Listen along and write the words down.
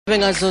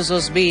Bengazo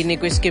zozibini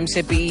kwiskim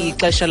sepi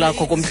ixesha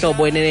lakho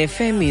kumhlobo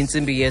NFM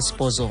intsimbi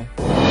yesibhozo.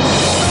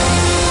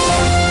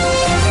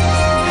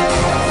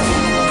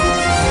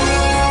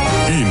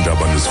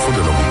 Iindaba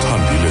nezifundela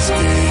kuthambile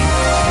sikeyi.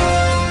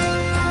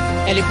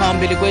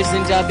 Eliphambili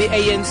kwezindaba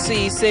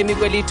iANC isemi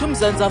kwelithi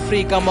uMzantsi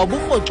Afrika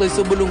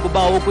mawuburhoxise ubulungu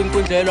bawo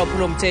kwinkundla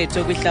yolwaphulo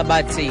mthetho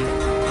kwihlabathi.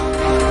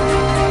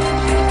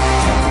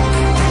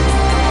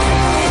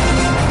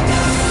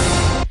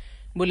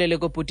 Bulele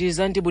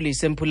kobhutiza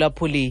ntibulise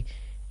mphulaphuli.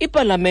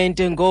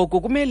 Iparlamente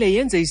ngoku kumele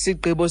yenze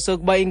isigqibo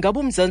sokuba ingaba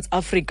uMzantsi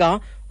Afrika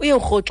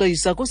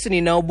uyawurhoxisa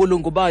kusinina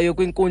ubulungu bayo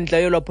kwinkundla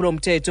yolwaphulo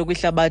mthetho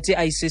kwihlabathi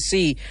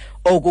iICC.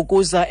 Oku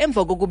kuza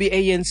emva kokuba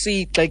iANC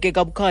igxeke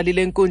kabukhali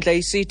lenkundla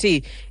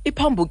isithi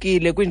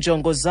iphambukile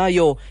kwinjongo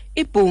zayo.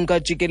 Ibhunga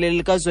jikelele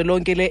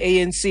likazwelonke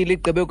le-ANC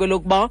ligqibe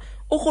kwelokuba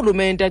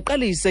urhulumente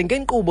aqalise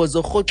ngeenkqubo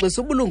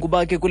zorhoxisa ubulungu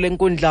bakhe kule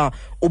nkundla.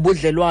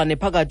 Ubudlelwane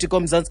phakathi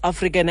koMzantsi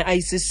Afrika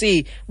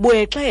ne-ICC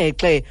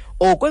buhexehexe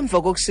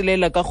okwemva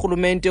kokusilela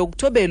karhulumente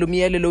ukuthobela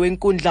umyalelo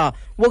wenkundla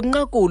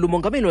wokunqakula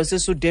umongameli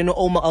waseSudan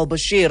Omar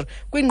al-Bashir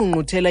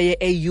kwingqungquthela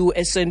ye-AU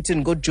eSandton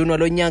ngoJuni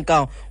walo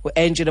nyaka.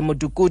 U-Angela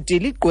Modukuti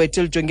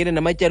ligqwethe lijongene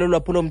namatyala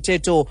olwaphulo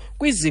mthetho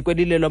kwiziko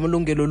elilelo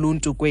amalungelo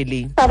oluntu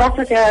kweli. South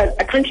Africa,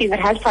 a country that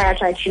has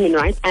prioritized human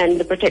rights and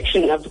the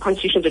protection of the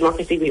constitutional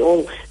democracy we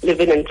all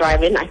live in and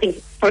thrive in. I think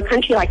for a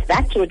country like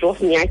that to withdraw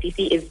from the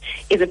ICC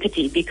is a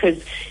pity, because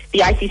the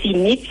ICC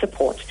needs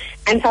support.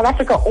 And South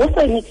Africa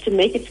also needs to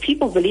make its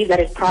people believe that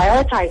it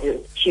prioritizes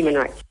human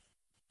rights.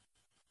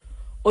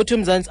 Uthi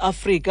uMzantsi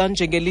Afrika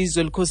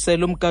njengelizwe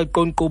elikhusela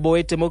umgaqo-nkqubo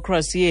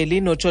wedemokrasi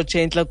yeli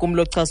notshotshe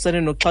kumlo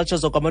ochasene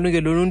nokuxhatshazwa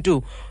kwamalungelo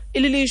oluntu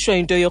ililishwa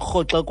into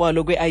yorhoxa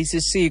kwalo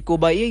kwe-ICC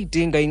kuba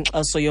iyayidinga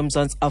inkxaso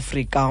yoMzantsi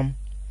Afrika.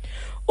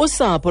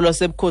 Usapho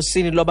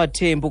lwasebukhosini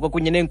lwabathembu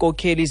kwakunye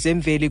neenkokheli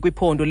zemveli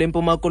kwiphondo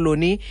lempuma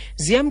koloni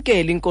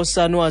ziyamkela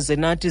inkosana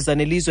wazenathi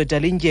zanelizwe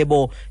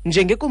dalindyebo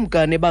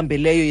njengekumkani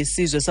ebambeleyo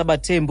yesizwe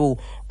sabathembu.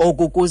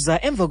 Oku kuza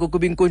emva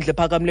kokuba inkundla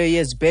ephakamileyo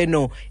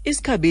yezibheno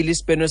isikhabili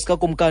isibheno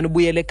sikakumkani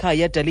ubuyele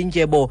ekhaya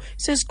dalindyebo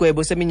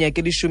sesigwebo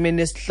seminyaka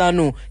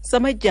eli-15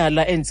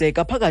 samatyala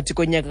enzeka phakathi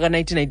konyaka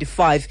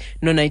ka-1995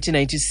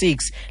 no-1996.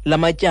 La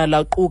matyala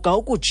aquka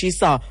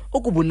ukutshisa,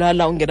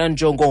 ukubulala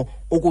ungenanjongo,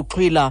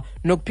 ukuxhwila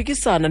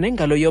nokuphikisana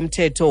nengalo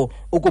yomthetho.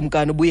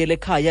 Ukumkani ubuyele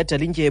ekhaya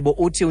dalindyebo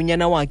uthi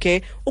unyana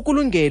wakhe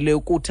ukulungele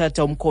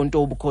ukuthatha umkhonto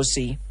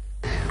wobukhosi.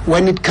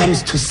 When it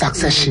comes to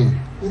succession,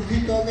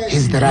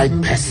 he's the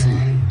right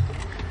person.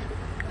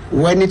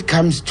 When it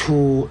comes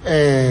to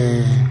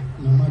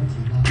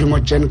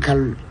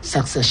primogenital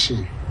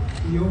succession,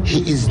 he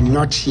is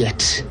not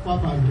yet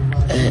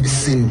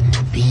seen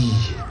to be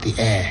the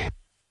heir.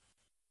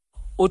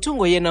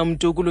 Uthungo yena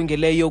mntu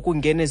ukulungeleyo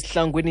ukungena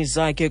ezihlangwini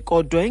zakhe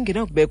kodwa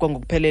engenakubekwa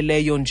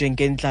ngokupheleleyo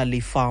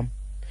njengendlalifa.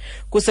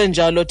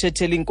 Kusenjalo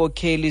thethela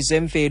inkokheli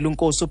zemveli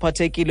uNkosi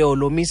uphathekile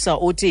olomisa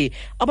uthi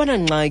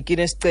abanangxaki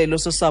nesicelo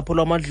sosapho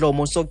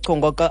lwamadlomo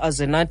sokuchongwa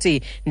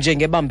ka-Azenathi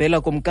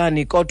njengebambela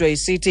kumkani, kodwa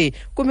isithi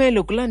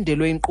kumele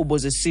kulandelwe inkqubo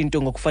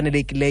zesintu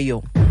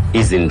ngokufanelekileyo.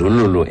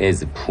 Izindululo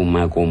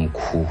eziphuma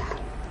komkhulu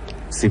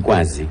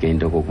sikwazi ke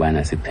into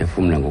kokubana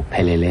siphefumla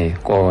ngokupheleleyo,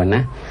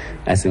 kona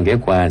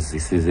asingekwazi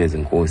sizezi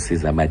inkosi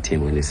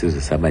zabathembu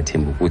nesizwe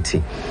sabathembu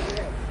ukuthi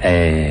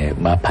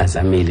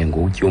baphazamile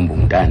ngokutyumba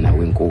umntana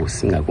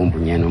wenkosi ngakumbi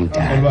unyana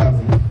omdala.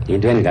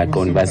 Into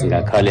endingaqondi uba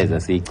singakhawuleza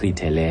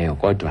siyichitheleyo,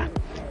 kodwa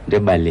into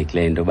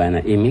ebalulekileyo into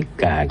yobana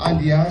imigaqo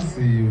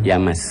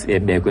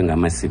ebekwe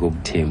ngamasiko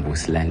obuthembu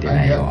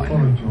silandela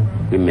yona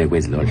kwimeko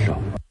ezilolu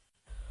hlobo.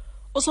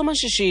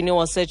 Usomashishini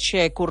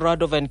waseCzech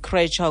uRadovan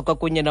Krejcir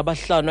kwakunye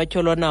nabahlanu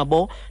atyholwa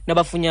nabo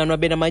nabafunyanwa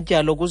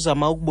benamatyala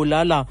okuzama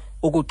ukubulala,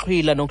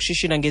 ukuxhwila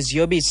nokushishina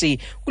ngeziyobisi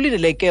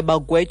kulindeleke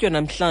bagwetywa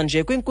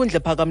namhlanje kwinkundla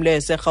ephakamileyo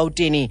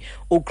yaseRhawutini.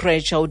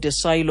 uKrejcir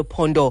uDesai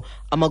Luphondo,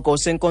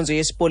 amagosa enkonzo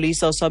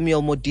yesipolisa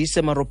uSamuel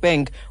Modise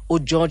Marupeng,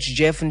 uGeorge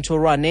Jeff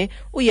Ntorwane,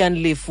 uYan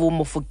Lifu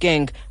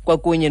Mofokeng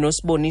kwakunye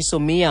noSiboniso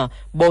Mia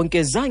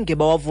bonke zange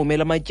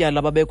bawavumela amatyala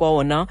ababekwa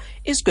wona.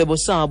 Isigwebo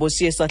sabo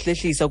siye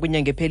sahlehlisa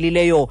kwinyanga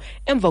ephelileyo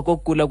emva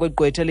kokugula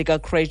kwegqwetha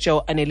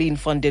likaKrejcir Annelien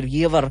van der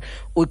Heever.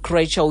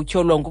 uKrejcir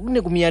utyholwa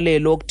ngokunika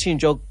umyalelo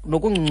wokuthinjwa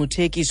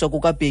nokungcungcuthekiswa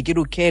kukabheki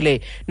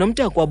Lukhele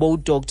nomntakwabo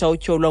uDr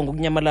utyholwa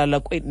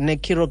ngokunyamalala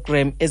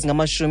nekilogram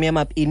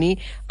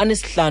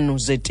ezingama-25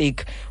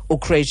 zetik.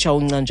 uKrejcir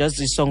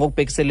uncanjaziswa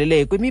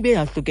ngokubhekiselele kwimibe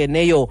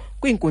eyahlukeneyo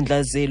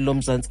kwiinkundla zeli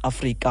loMzantsi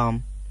Afrika.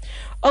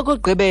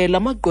 Okugqibela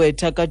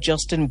amagqwetha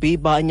kaJustin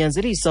Bieber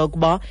anyanzelisa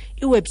ukuba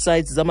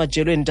iwebsites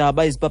zamajelo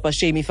endaba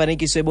ezipapashe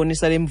imifanekiso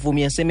ebonisa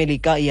lemvumi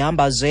yaseMelika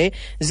ihamba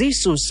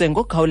ziyisuse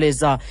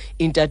ngokukhawuleza.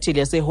 Intatheli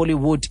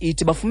yaseHollywood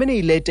ithi bafumene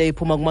ileta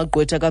ephuma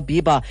kumagqwetha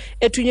kaBieber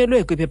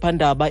ethunyelwe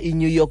kwiphephandaba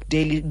iNew York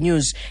Daily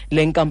News.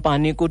 Le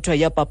nkampani kuthiwa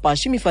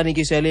yapapasha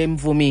imifanekiso yale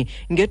mvumi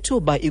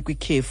ngethuba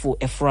ikwikhefu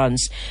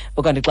eFrance.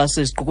 Okanti xa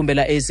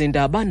siziqukumbela ezi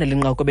ndaba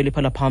nalinqaku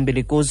ebeliphala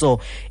phambili kuzo,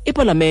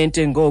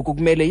 iParlamente ngoku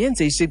kumele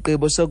yenze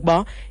isigqibo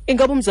sokuba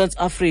ingaba uMzantsi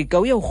Afrika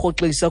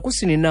uyawurhoxisa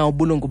kusini na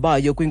ubulungu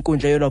bayo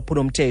kwinkundla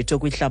yolwaphulo mthetho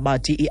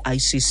kwihlabathi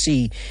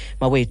iICC.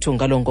 Mawethu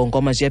ngalo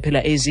ngongoma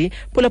ziyaphela ezi,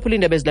 phulaphula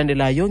iindaba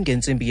ezilandelayo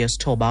ngentsimbi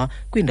yesithoba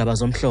kwiindaba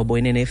zomhlobo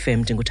NNFM.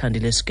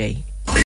 Ndinguthandile Skay.